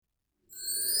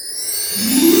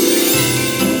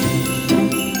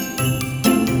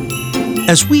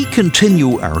As we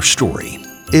continue our story,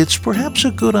 it's perhaps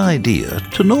a good idea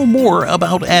to know more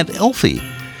about Aunt Elfie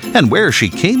and where she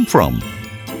came from.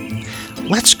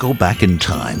 Let's go back in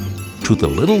time to the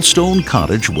little stone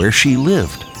cottage where she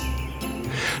lived.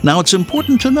 Now, it's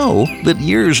important to know that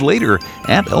years later,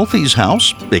 Aunt Elfie's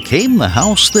house became the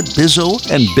house that Bizzo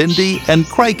and Bindi and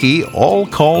Crikey all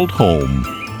called home.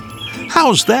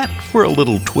 How's that for a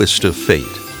little twist of fate?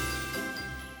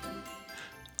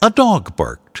 A dog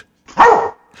barked.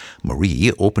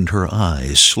 Marie opened her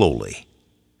eyes slowly.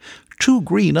 Two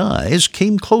green eyes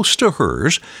came close to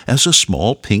hers as a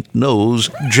small pink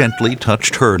nose gently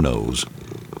touched her nose.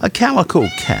 A calico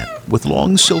cat with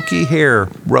long silky hair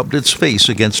rubbed its face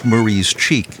against Marie's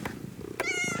cheek.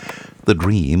 The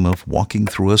dream of walking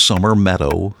through a summer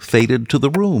meadow faded to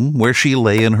the room where she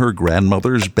lay in her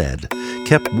grandmother's bed,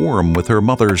 kept warm with her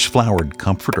mother's flowered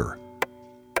comforter.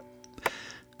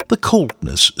 The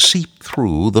coldness seeped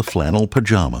through the flannel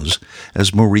pajamas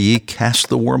as Marie cast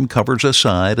the warm covers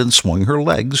aside and swung her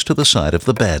legs to the side of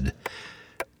the bed.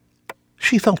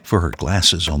 She felt for her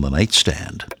glasses on the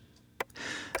nightstand.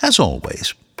 As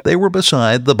always, they were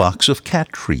beside the box of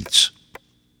cat treats.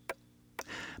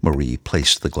 Marie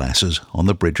placed the glasses on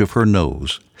the bridge of her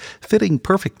nose, fitting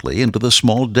perfectly into the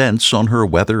small dents on her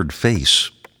weathered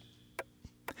face.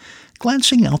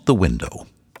 Glancing out the window,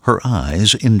 her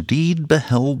eyes indeed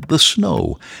beheld the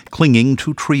snow, clinging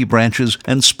to tree branches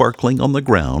and sparkling on the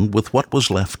ground with what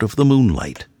was left of the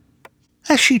moonlight.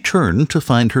 As she turned to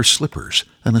find her slippers,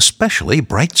 an especially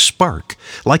bright spark,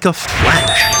 like a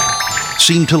flash,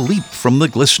 seemed to leap from the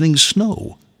glistening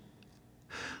snow.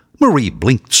 Marie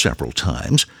blinked several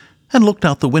times and looked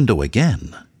out the window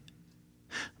again.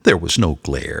 There was no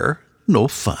glare, no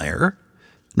fire,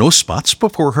 no spots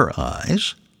before her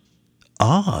eyes.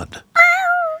 Odd.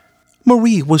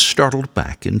 Marie was startled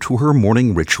back into her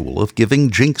morning ritual of giving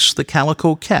Jinx the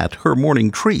calico cat her morning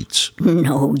treats.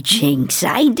 "No, Jinx,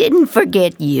 I didn't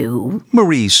forget you,"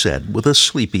 Marie said with a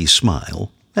sleepy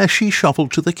smile as she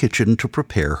shuffled to the kitchen to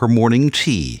prepare her morning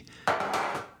tea.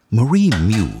 Marie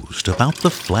mused about the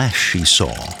flash she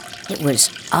saw. It was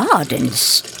odd and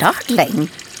startling,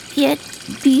 yet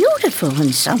beautiful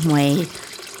in some way.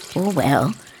 Oh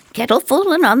well, kettle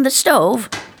full and on the stove.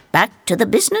 Back to the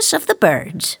business of the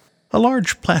birds. A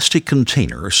large plastic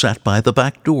container sat by the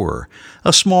back door,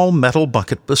 a small metal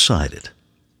bucket beside it.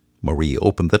 Marie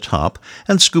opened the top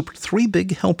and scooped 3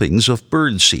 big helpings of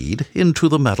birdseed into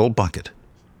the metal bucket.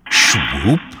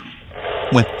 Swoop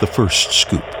went the first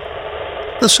scoop.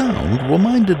 The sound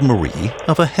reminded Marie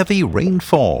of a heavy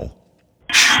rainfall.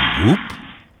 Swoop!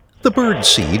 The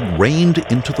birdseed rained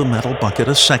into the metal bucket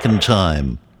a second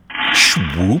time.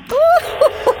 Swoop!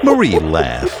 Marie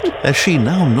laughed as she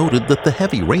now noted that the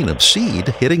heavy rain of seed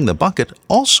hitting the bucket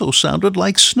also sounded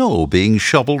like snow being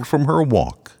shoveled from her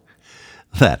walk.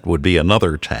 That would be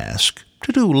another task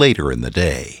to do later in the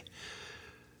day.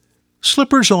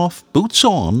 Slippers off, boots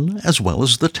on, as well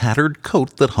as the tattered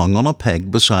coat that hung on a peg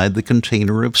beside the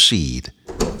container of seed.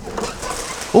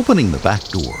 Opening the back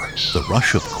door, the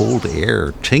rush of cold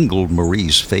air tingled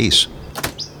Marie's face.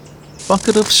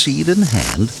 Bucket of seed in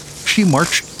hand, she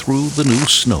marched through the new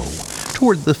snow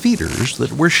toward the feeders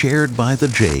that were shared by the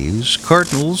jays,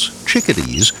 cardinals,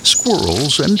 chickadees,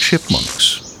 squirrels, and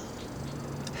chipmunks.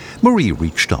 Marie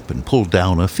reached up and pulled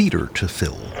down a feeder to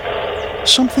fill.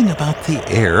 Something about the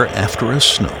air after a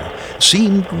snow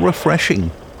seemed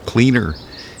refreshing, cleaner,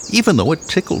 even though it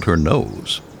tickled her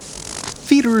nose.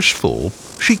 Feeders full,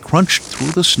 she crunched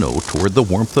through the snow toward the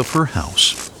warmth of her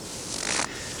house.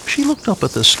 She looked up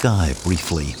at the sky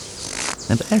briefly,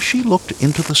 and as she looked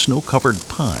into the snow-covered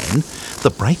pine,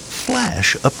 the bright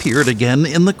flash appeared again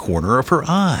in the corner of her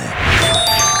eye.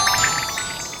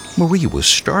 Marie was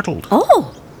startled.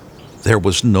 Oh! There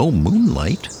was no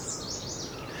moonlight.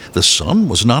 The sun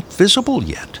was not visible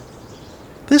yet.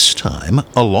 This time,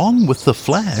 along with the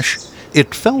flash,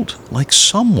 it felt like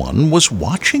someone was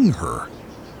watching her.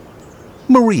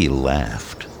 Marie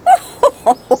laughed.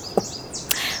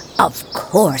 Of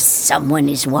course someone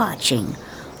is watching.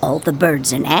 All the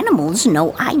birds and animals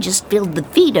know I just filled the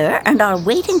feeder and are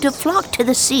waiting to flock to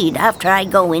the seed after I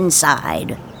go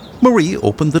inside. Marie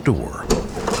opened the door.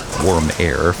 Warm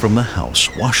air from the house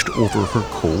washed over her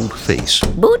cold face.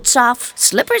 Boots off,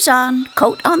 slippers on,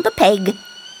 coat on the peg.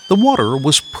 The water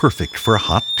was perfect for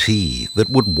hot tea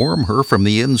that would warm her from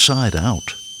the inside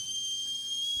out.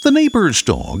 The neighbor's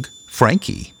dog,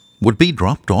 Frankie, would be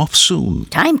dropped off soon.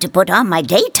 Time to put on my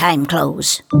daytime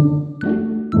clothes.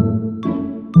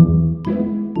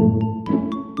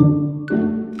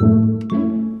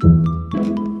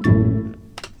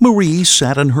 Marie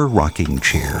sat in her rocking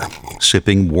chair,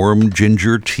 sipping warm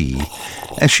ginger tea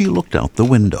as she looked out the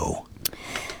window.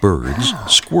 Birds,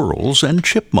 squirrels, and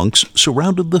chipmunks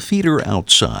surrounded the feeder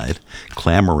outside,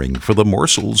 clamoring for the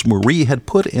morsels Marie had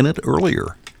put in it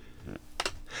earlier.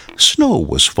 Snow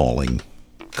was falling,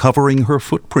 covering her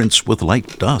footprints with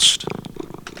light dust.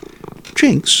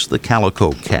 Jinx, the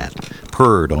calico cat,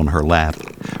 purred on her lap,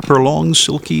 her long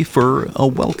silky fur a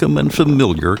welcome and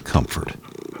familiar comfort.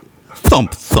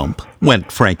 Thump, thump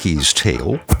went Frankie's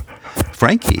tail.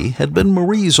 Frankie had been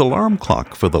Marie's alarm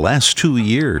clock for the last 2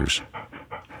 years.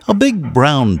 A big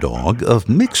brown dog of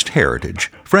mixed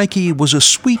heritage, Frankie was a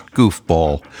sweet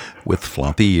goofball, with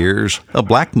floppy ears, a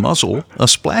black muzzle, a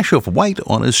splash of white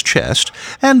on his chest,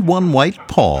 and one white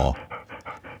paw.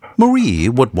 Marie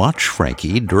would watch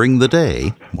Frankie during the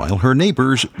day, while her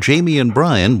neighbors Jamie and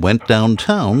Brian went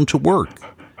downtown to work.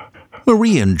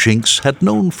 Marie and Jinx had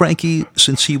known Frankie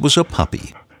since he was a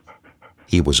puppy.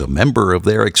 He was a member of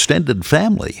their extended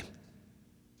family.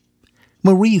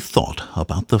 Marie thought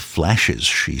about the flashes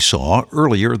she saw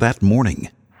earlier that morning.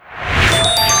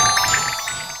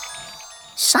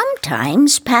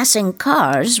 Sometimes passing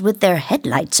cars with their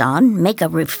headlights on make a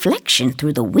reflection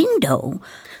through the window.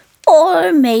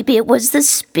 Or maybe it was the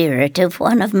spirit of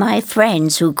one of my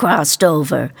friends who crossed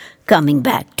over, coming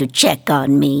back to check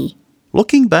on me.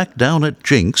 Looking back down at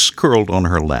Jinx curled on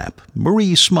her lap,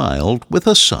 Marie smiled with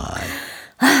a sigh.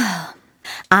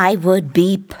 I would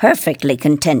be perfectly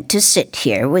content to sit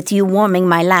here with you warming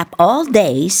my lap all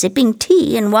day, sipping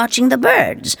tea and watching the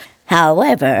birds.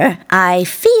 However, I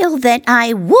feel that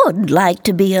I would like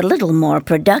to be a little more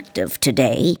productive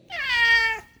today.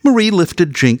 Marie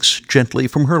lifted Jinx gently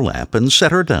from her lap and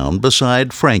set her down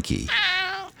beside Frankie.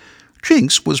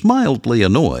 Jinx was mildly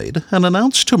annoyed and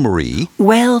announced to Marie,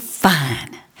 "Well,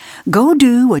 fine. Go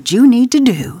do what you need to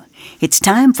do. It's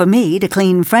time for me to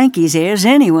clean Frankie's ears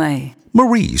anyway."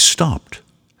 Marie stopped,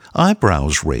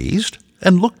 eyebrows raised,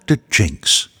 and looked at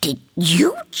Jinx. Did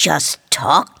you just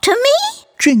talk to me?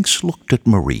 Jinx looked at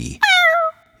Marie,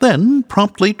 then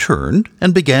promptly turned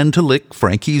and began to lick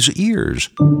Frankie's ears.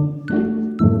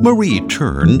 Marie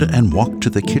turned and walked to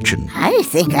the kitchen. I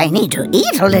think I need to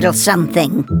eat a little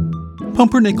something.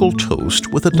 Pumpernickel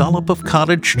toast with a dollop of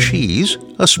cottage cheese,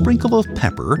 a sprinkle of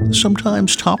pepper,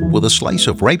 sometimes topped with a slice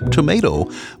of ripe tomato,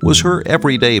 was her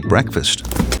everyday breakfast.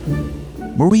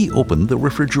 Marie opened the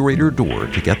refrigerator door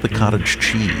to get the cottage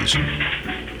cheese.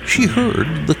 She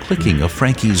heard the clicking of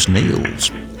Frankie's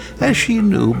nails, as she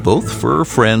knew both fur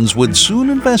friends would soon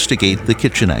investigate the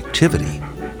kitchen activity.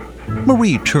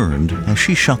 Marie turned as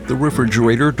she shut the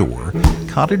refrigerator door,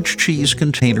 cottage cheese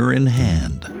container in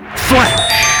hand.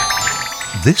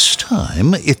 Flash! This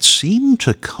time it seemed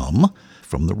to come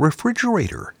from the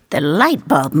refrigerator. The light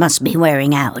bulb must be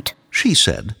wearing out, she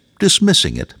said,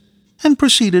 dismissing it, and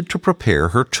proceeded to prepare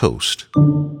her toast.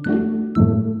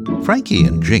 Frankie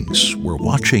and Jinx were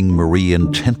watching Marie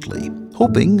intently,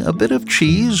 hoping a bit of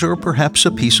cheese or perhaps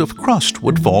a piece of crust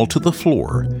would fall to the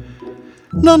floor.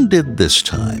 None did this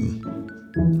time.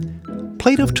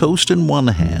 Plate of toast in one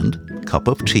hand, cup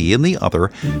of tea in the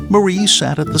other, Marie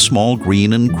sat at the small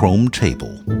green and chrome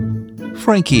table.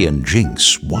 Frankie and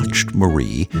Jinx watched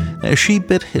Marie as she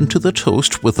bit into the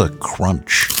toast with a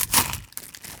crunch.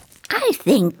 I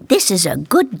think this is a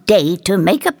good day to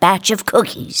make a batch of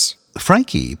cookies.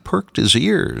 Frankie perked his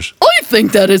ears. I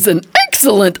think that is an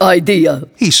excellent idea,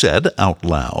 he said out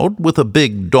loud with a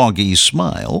big doggy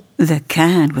smile. The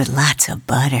kind with lots of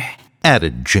butter,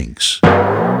 added Jinx.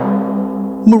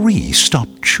 Marie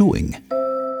stopped chewing.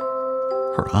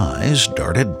 Her eyes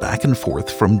darted back and forth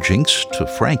from Jinx to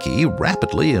Frankie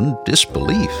rapidly in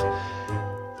disbelief.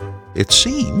 It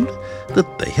seemed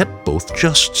that they had both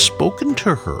just spoken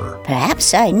to her.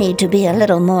 Perhaps I need to be a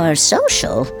little more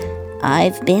social.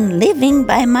 I've been living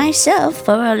by myself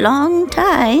for a long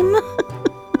time.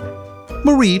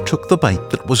 Marie took the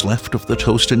bite that was left of the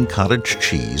toast and cottage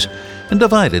cheese and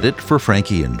divided it for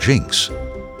Frankie and Jinx.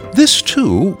 This,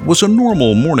 too, was a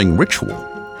normal morning ritual.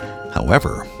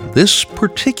 However, this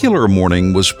particular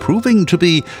morning was proving to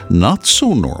be not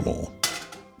so normal.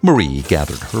 Marie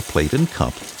gathered her plate and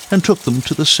cup and took them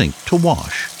to the sink to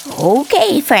wash.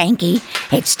 Okay, Frankie,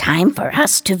 it's time for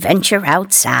us to venture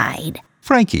outside.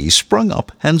 Frankie sprung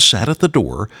up and sat at the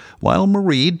door, while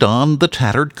Marie donned the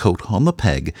tattered coat on the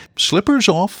peg, slippers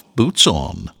off, boots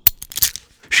on.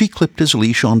 She clipped his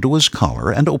leash onto his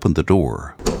collar and opened the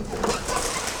door.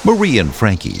 Marie and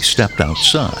Frankie stepped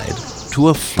outside to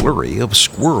a flurry of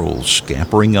squirrels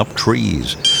scampering up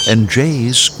trees, and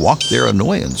jays squawked their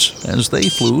annoyance as they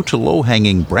flew to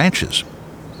low-hanging branches.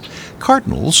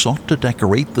 Cardinals sought to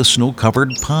decorate the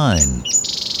snow-covered pine.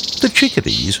 The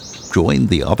chickadees joined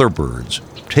the other birds,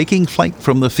 taking flight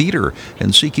from the feeder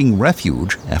and seeking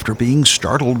refuge after being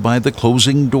startled by the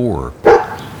closing door.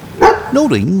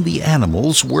 Noting the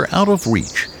animals were out of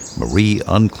reach, Marie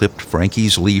unclipped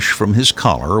Frankie's leash from his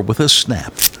collar with a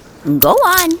snap. Go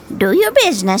on, do your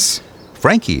business.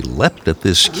 Frankie leapt at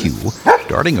this cue,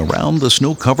 darting around the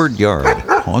snow-covered yard,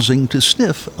 pausing to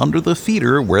sniff under the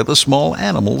feeder where the small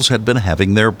animals had been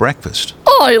having their breakfast.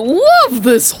 I love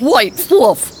this white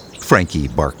fluff. Frankie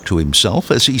barked to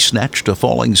himself as he snatched a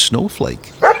falling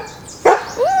snowflake.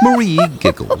 Marie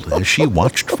giggled as she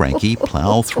watched Frankie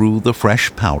plow through the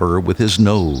fresh powder with his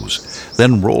nose,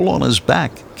 then roll on his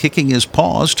back, kicking his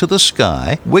paws to the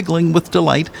sky, wiggling with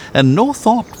delight, and no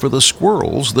thought for the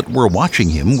squirrels that were watching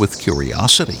him with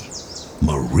curiosity.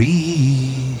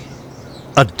 Marie!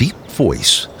 A deep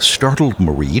voice startled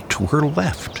Marie to her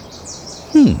left.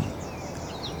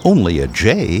 Only a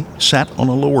jay sat on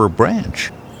a lower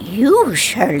branch. You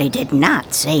surely did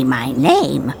not say my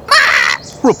name.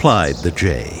 Replied the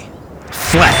jay.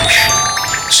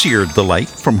 Flash! Seared the light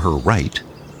from her right.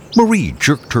 Marie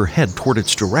jerked her head toward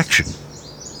its direction.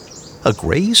 A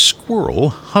gray squirrel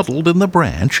huddled in the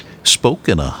branch spoke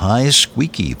in a high,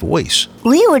 squeaky voice.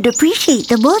 We would appreciate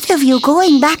the both of you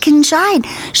going back inside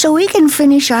so we can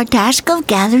finish our task of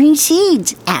gathering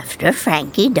seeds. After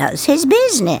Frankie does his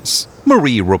business.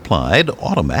 Marie replied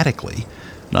automatically,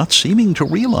 not seeming to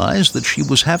realize that she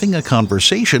was having a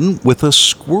conversation with a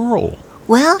squirrel.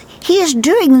 Well, he is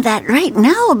doing that right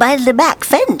now by the back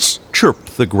fence,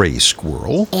 Chirped the gray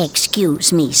squirrel.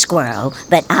 Excuse me, squirrel,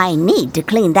 but I need to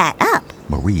clean that up.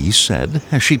 Marie said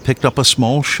as she picked up a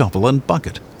small shovel and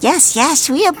bucket. Yes,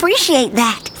 we appreciate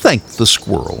that. Thanked the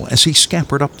squirrel as he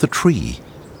scampered up the tree.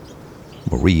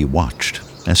 Marie watched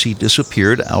as he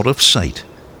disappeared out of sight.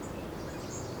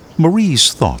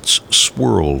 Marie's thoughts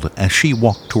swirled as she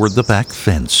walked toward the back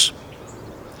fence.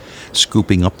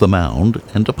 Scooping up the mound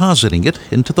and depositing it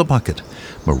into the bucket,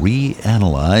 Marie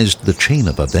analyzed the chain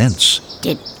of events.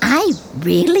 Did I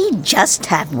really just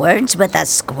have words with a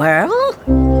squirrel?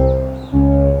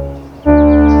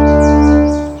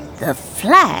 The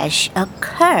flash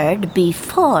occurred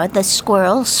before the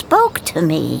squirrel spoke to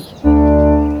me.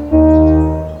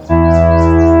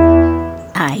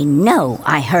 I know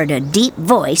I heard a deep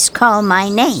voice call my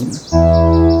name.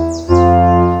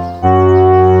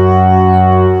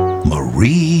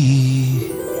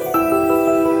 Marie.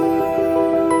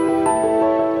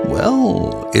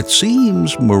 Well, it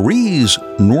seems Marie's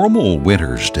normal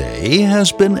winter's day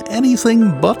has been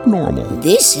anything but normal.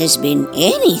 This has been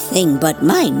anything but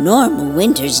my normal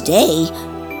winter's day.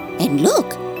 And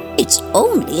look, it's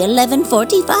only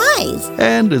 11:45.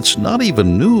 And it's not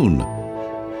even noon.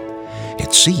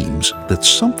 It seems that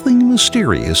something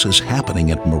mysterious is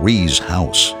happening at Marie's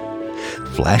house.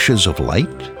 Flashes of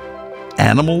light,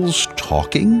 animals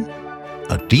talking,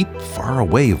 a deep,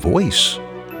 faraway voice.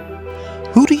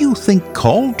 Who do you think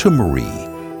called to Marie?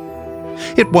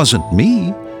 It wasn't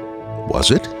me,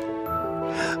 was it?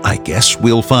 I guess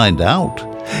we'll find out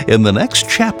in the next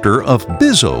chapter of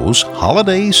Bizzo's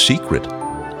Holiday Secret,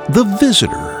 The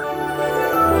Visitor.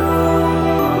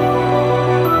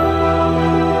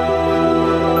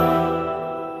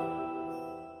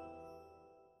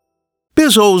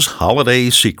 Bizzo's Holiday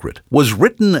Secret was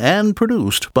written and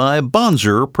produced by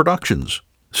Bonzer Productions,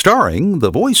 starring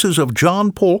the voices of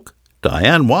John Polk,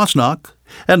 Diane Wasnock,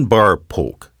 and Barb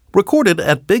Polk. Recorded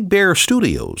at Big Bear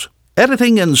Studios.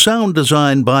 Editing and sound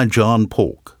design by John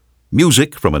Polk.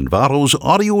 Music from Envato's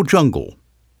Audio Jungle.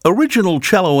 Original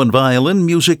cello and violin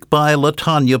music by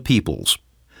LaTanya Peoples.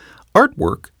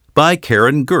 Artwork by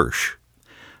Karen Gersh.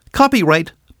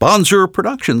 Copyright Bonzer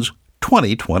Productions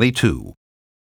 2022.